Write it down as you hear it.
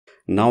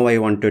Now I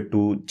wanted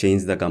to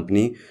change the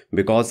company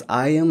because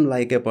I am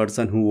like a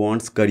person who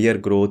wants career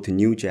growth,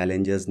 new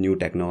challenges, new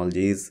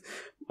technologies.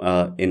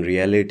 In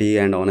reality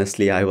and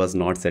honestly, I was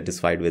not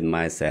satisfied with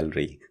my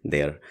salary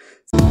there.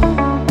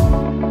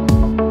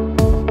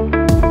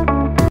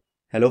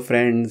 Hello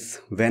friends,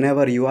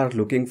 whenever you are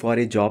looking for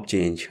a job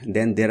change,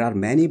 then there are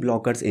many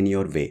blockers in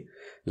your way.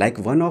 Like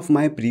one of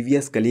my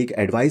previous colleague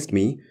advised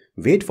me,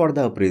 wait for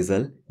the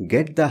appraisal,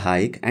 get the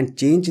hike and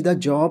change the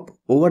job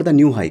over the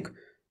new hike.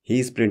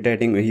 He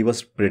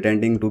was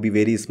pretending to be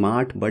very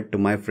smart, but to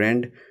my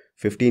friend,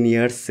 15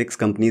 years, 6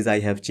 companies I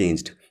have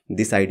changed.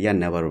 This idea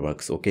never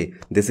works, okay?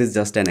 This is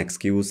just an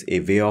excuse, a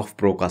way of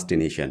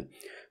procrastination.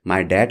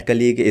 My dad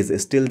colleague is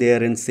still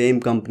there in same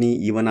company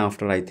even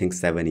after I think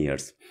 7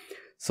 years.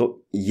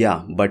 So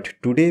yeah, but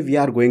today we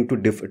are going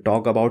to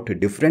talk about a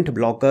different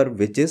blocker,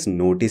 which is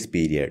notice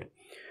period.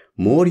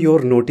 More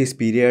your notice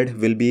period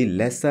will be,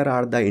 lesser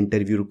are the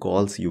interview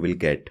calls you will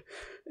get.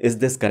 Is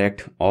this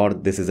correct or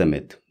this is a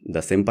myth?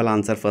 The simple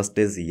answer first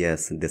is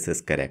yes, this is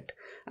correct.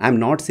 I'm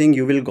not saying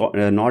you will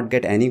not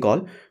get any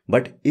call,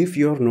 but if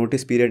your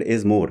notice period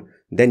is more,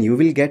 then you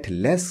will get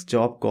less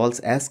job calls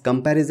as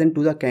comparison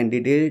to the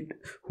candidate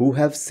who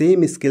have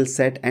same skill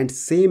set and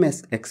same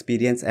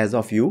experience as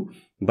of you,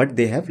 but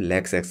they have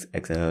less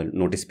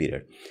notice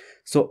period.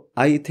 So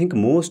I think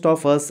most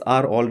of us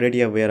are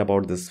already aware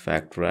about this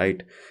fact,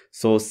 right?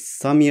 So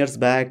some years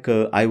back,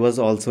 I was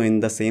also in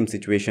the same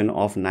situation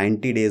of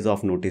 90 days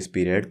of notice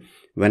period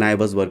when I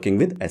was working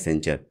with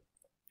Accenture.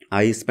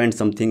 I spent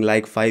something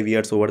like 5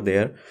 years over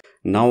there.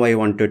 Now I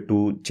wanted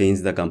to change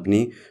the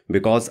company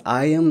because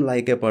I am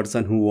like a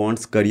person who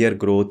wants career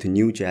growth,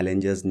 new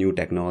challenges, new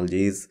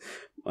technologies.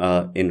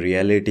 In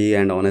reality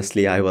and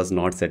honestly, I was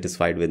not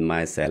satisfied with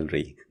my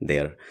salary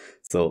there.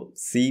 So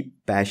see,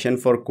 passion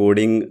for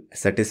coding,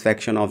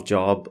 satisfaction of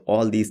job,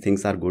 all these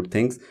things are good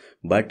things.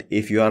 But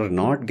if you are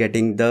not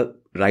getting the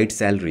right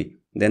salary,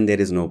 then there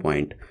is no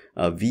point.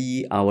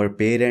 Our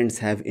parents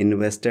have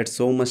invested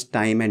so much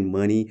time and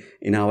money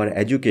in our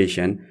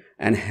education,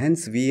 and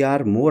hence we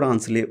are more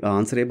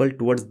answerable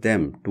towards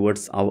them,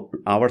 towards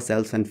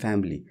ourselves and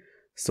family.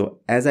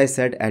 So as I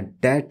said,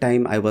 at that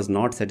time I was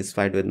not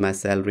satisfied with my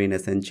salary in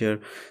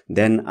Accenture.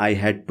 Then I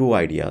had two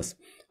ideas.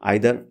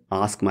 Either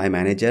ask my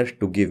manager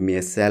to give me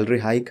a salary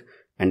hike,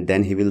 and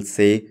then he will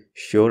say,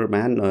 sure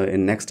man,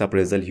 in next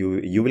appraisal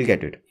you will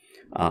get it.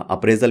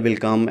 Appraisal will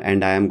come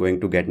and I am going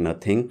to get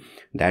nothing.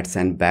 That's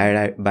an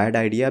bad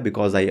idea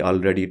because I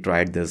already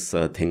tried this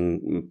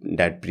thing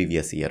that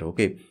previous year.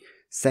 Okay.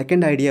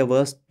 Second idea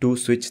was to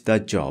switch the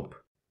job.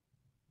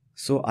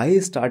 So I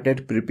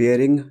started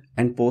preparing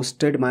and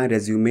posted my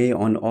resume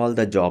on all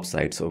the job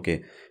sites.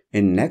 Okay.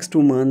 In next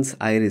 2 months,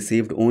 I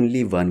received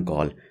only one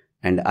call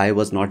and I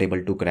was not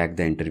able to crack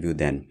the interview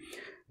then.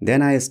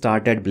 Then I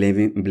started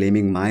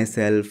blaming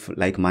myself,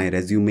 like my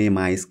resume,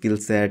 my skill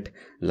set,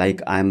 like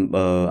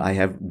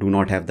do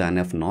not have the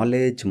enough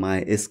knowledge.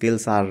 My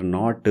skills are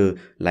not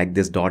like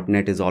this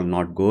 .NET is all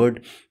not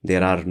good.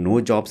 There are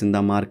no jobs in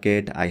the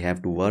market. I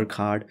have to work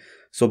hard.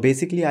 So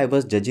basically I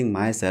was judging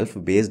myself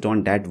based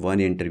on that one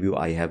interview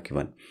I have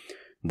given.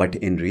 But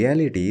in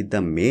reality,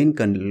 the main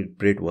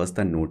culprit was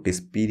the notice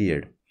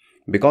period.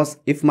 Because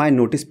if my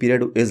notice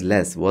period was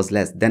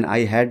less, then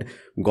I had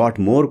got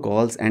more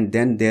calls and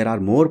then there are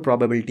more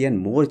probability and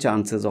more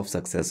chances of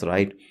success,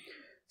 right?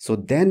 So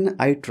then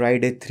I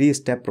tried a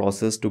 3-step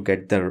process to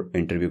get the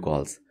interview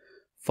calls.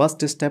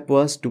 First step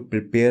was to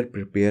prepare.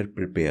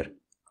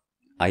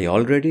 I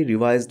already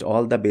revised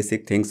all the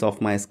basic things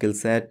of my skill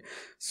set.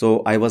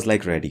 So I was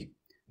like ready.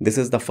 This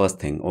is the first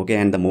thing, okay,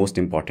 and the most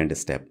important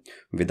step.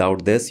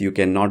 Without this, you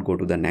cannot go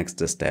to the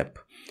next step.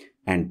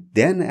 And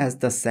then as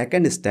the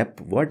second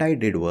step, what I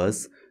did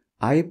was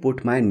I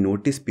put my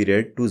notice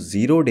period to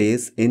 0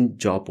 days in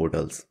job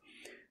portals.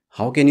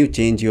 How can you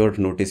change your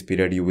notice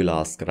period, you will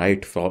ask,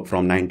 right?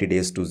 From 90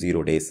 days to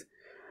 0 days.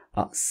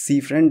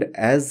 See friend,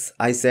 as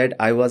I said,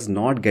 I was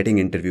not getting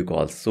interview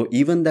calls. So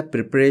even the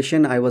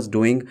preparation I was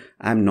doing,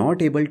 I'm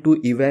not able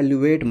to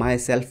evaluate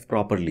myself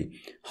properly.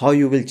 How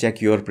you will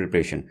check your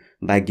preparation?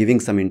 By giving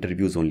some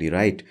interviews only,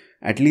 right?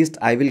 At least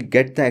I will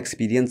get the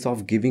experience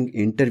of giving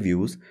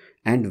interviews.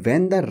 And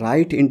when the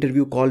right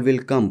interview call will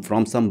come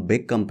from some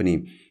big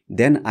company,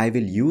 then I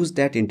will use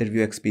that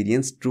interview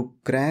experience to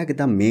crack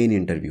the main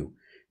interview.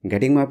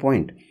 Getting my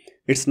point?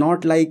 It's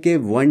not like a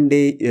one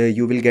day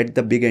you will get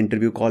the big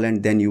interview call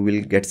and then you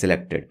will get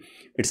selected.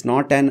 It's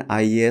not an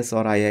IAS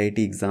or IIT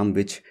exam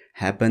which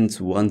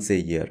happens once a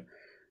year.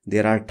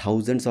 There are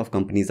thousands of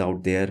companies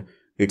out there.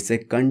 It's a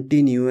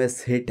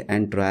continuous hit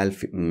and trial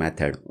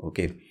method.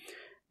 Okay.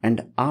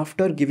 And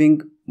after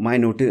giving my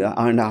notice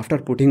and after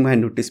putting my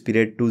notice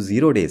period to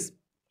 0 days,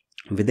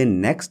 within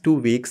next 2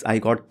 weeks, I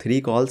got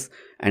 3 calls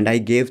and I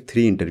gave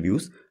 3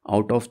 interviews.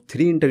 Out of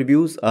 3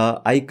 interviews,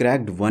 I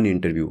cracked 1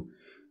 interview.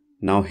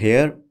 Now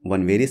here,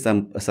 one very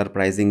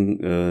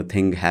surprising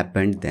thing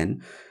happened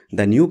then.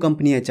 The new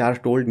company HR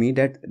told me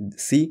that,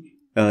 see,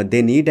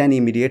 they need an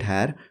immediate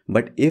hire,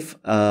 but if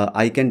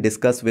I can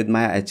discuss with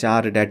my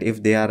HR that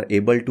if they are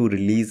able to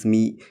release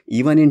me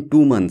even in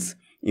 2 months,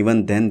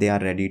 Even then they are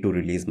ready to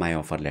release my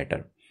offer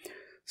letter.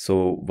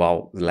 So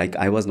wow, like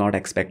I was not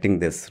expecting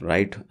this,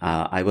 right?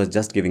 I was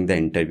just giving the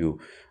interview.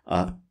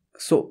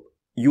 So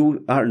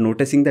you are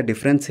noticing the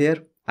difference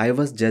here. I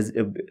was just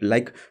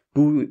like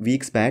 2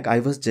 weeks back, I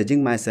was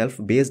judging myself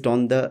based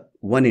on the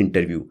one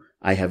interview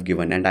I have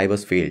given and I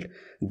was failed.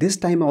 This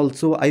time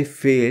also I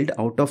failed.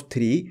 Out of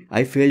three,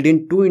 I failed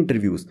in two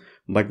interviews.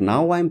 But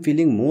now I'm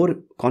feeling more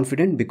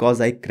confident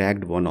because I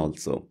cracked one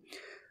also.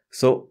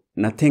 So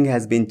nothing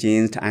has been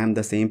changed. I am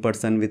the same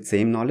person with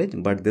same knowledge,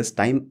 but this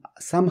time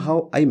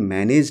somehow I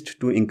managed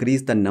to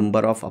increase the number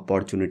of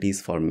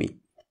opportunities for me.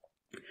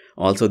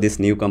 Also, this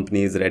new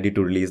company is ready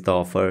to release the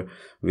offer,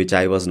 which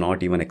I was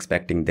not even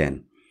expecting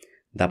then.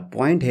 The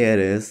point here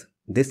is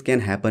this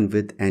can happen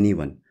with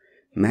anyone.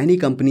 Many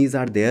companies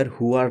are there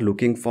who are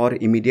looking for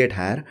immediate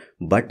hire,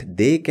 but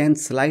they can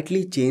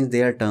slightly change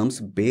their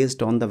terms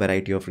based on the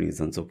variety of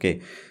reasons.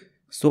 Okay.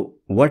 So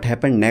what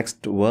happened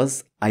next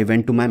was I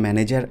went to my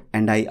manager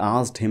and I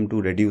asked him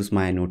to reduce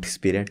my notice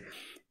period.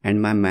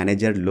 And my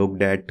manager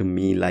looked at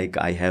me like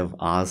I have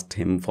asked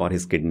him for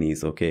his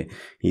kidneys. Okay.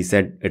 He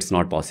said, it's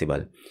not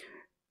possible.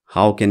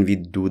 How can we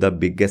do the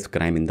biggest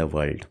crime in the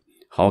world?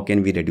 How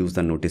can we reduce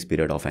the notice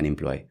period of an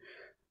employee?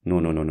 No,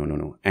 no, no, no, no,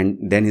 no. And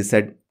then he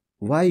said,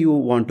 why you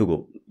want to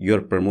go?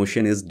 Your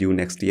promotion is due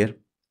next year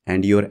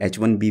and your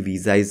H1B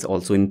visa is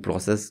also in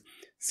process.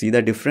 See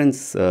the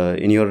difference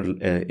in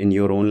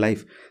your own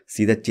life.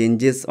 See the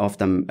changes of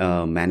the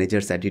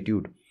manager's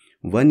attitude.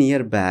 1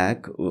 week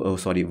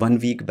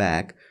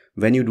back,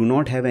 when you do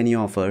not have any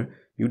offer,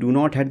 you do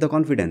not had the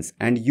confidence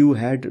and you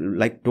had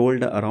like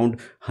told around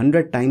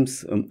 100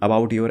 times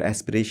about your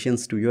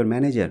aspirations to your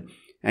manager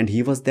and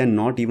he was then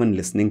not even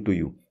listening to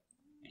you.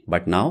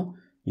 But now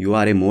you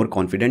are a more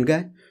confident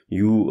guy.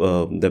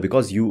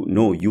 Because you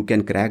know you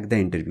can crack the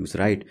interviews,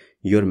 right?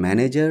 Your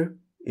manager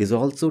is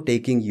also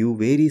taking you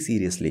very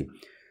seriously.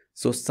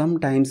 So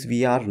sometimes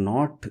we are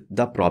not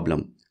the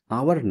problem.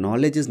 Our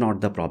knowledge is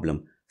not the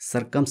problem.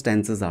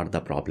 Circumstances are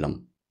the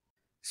problem.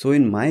 So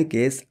in my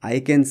case, I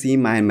can see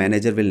my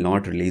manager will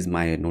not release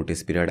my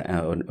notice period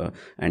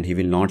and he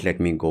will not let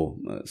me go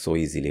so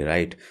easily,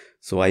 right?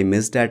 So I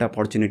missed that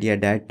opportunity at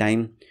that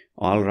time.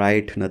 All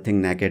right,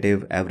 nothing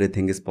negative,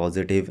 everything is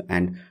positive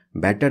and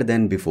better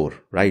than before,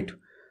 right?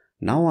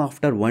 Now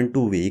after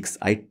 1-2 weeks,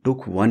 I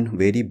took one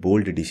very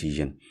bold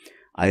decision.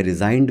 I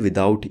resigned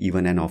without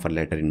even an offer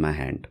letter in my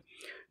hand.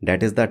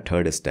 That is the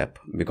third step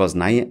because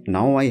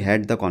now I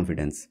had the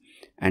confidence.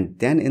 And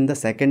then in the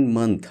second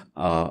month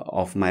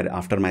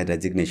after my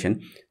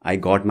resignation, I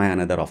got my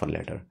another offer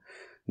letter.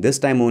 This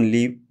time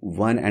only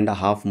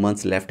 1.5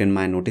 months left in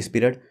my notice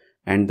period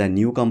and the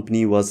new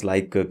company was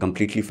like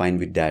completely fine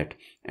with that.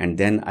 And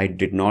then I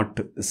did not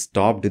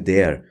stop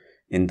there.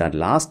 In the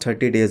last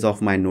 30 days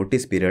of my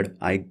notice period,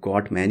 I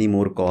got many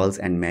more calls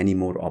and many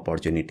more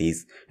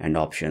opportunities and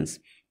options.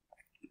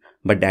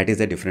 But that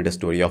is a different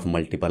story of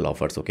multiple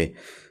offers, okay?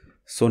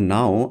 So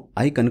now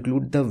I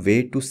conclude the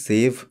way to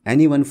save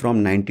anyone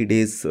from 90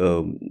 days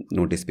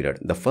notice period.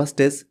 The first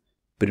is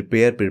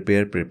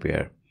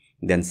prepare.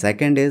 Then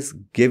second is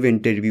give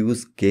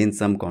interviews, gain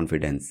some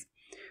confidence.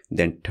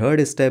 Then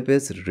third step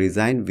is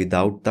resign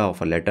without the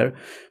offer letter.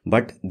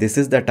 But this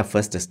is the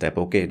toughest step,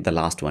 okay, the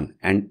last one.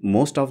 And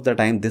most of the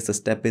time this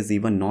step is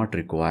even not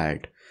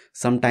required.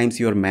 Sometimes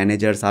your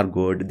managers are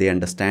good, they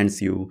understand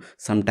you.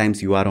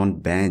 Sometimes you are on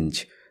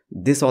bench.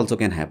 This also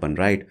can happen,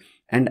 right?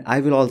 And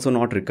I will also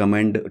not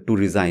recommend to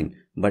resign.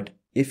 But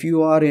if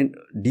you are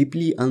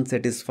deeply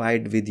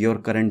unsatisfied with your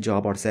current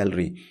job or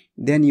salary,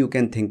 then you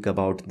can think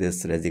about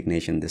this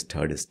resignation, this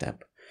third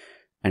step.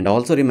 And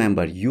also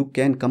remember, you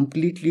can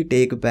completely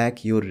take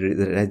back your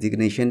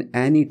resignation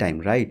anytime,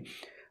 right?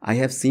 I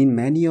have seen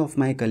many of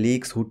my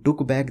colleagues who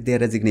took back their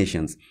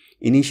resignations.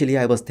 Initially,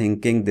 I was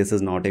thinking this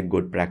is not a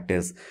good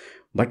practice.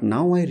 But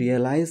now I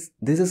realize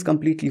this is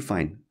completely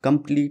fine,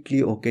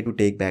 completely okay to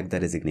take back the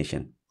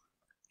resignation.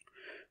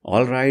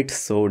 Alright,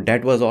 so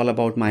that was all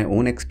about my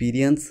own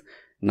experience.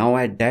 Now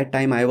at that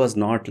time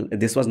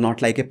this was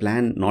not like a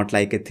plan, not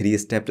like a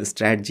 3-step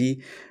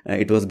strategy.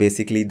 It was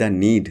basically the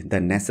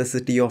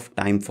necessity of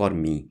time for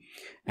me.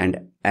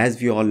 And as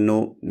we all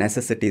know,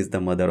 necessity is the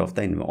mother of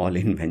all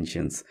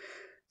inventions.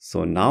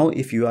 So now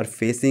if you are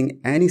facing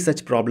any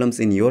such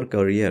problems in your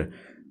career,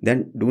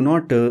 then do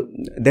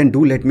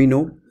let me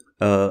know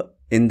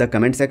in the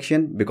comment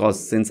section,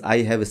 because since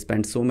I have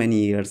spent so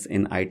many years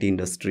in IT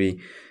industry,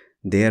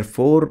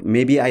 therefore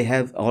maybe I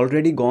have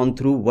already gone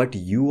through what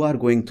you are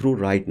going through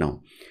right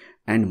now,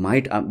 and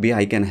might be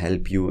I can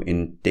help you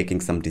in taking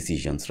some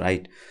decisions,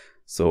 right?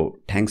 So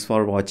thanks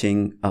for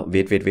watching.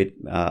 Wait,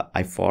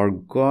 I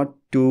forgot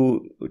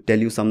to tell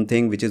you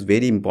something which is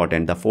very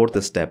important, the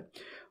fourth step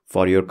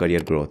for your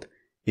career growth.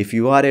 If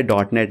you are a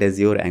 .NET,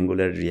 Azure,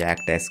 Angular,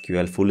 React,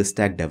 SQL full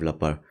stack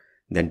developer,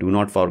 then do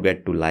not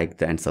forget to like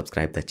and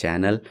subscribe the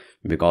channel,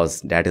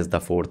 because that is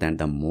the fourth and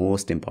the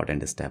most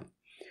important step.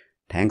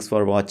 Thanks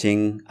for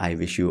watching. I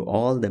wish you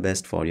all the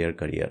best for your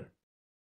career.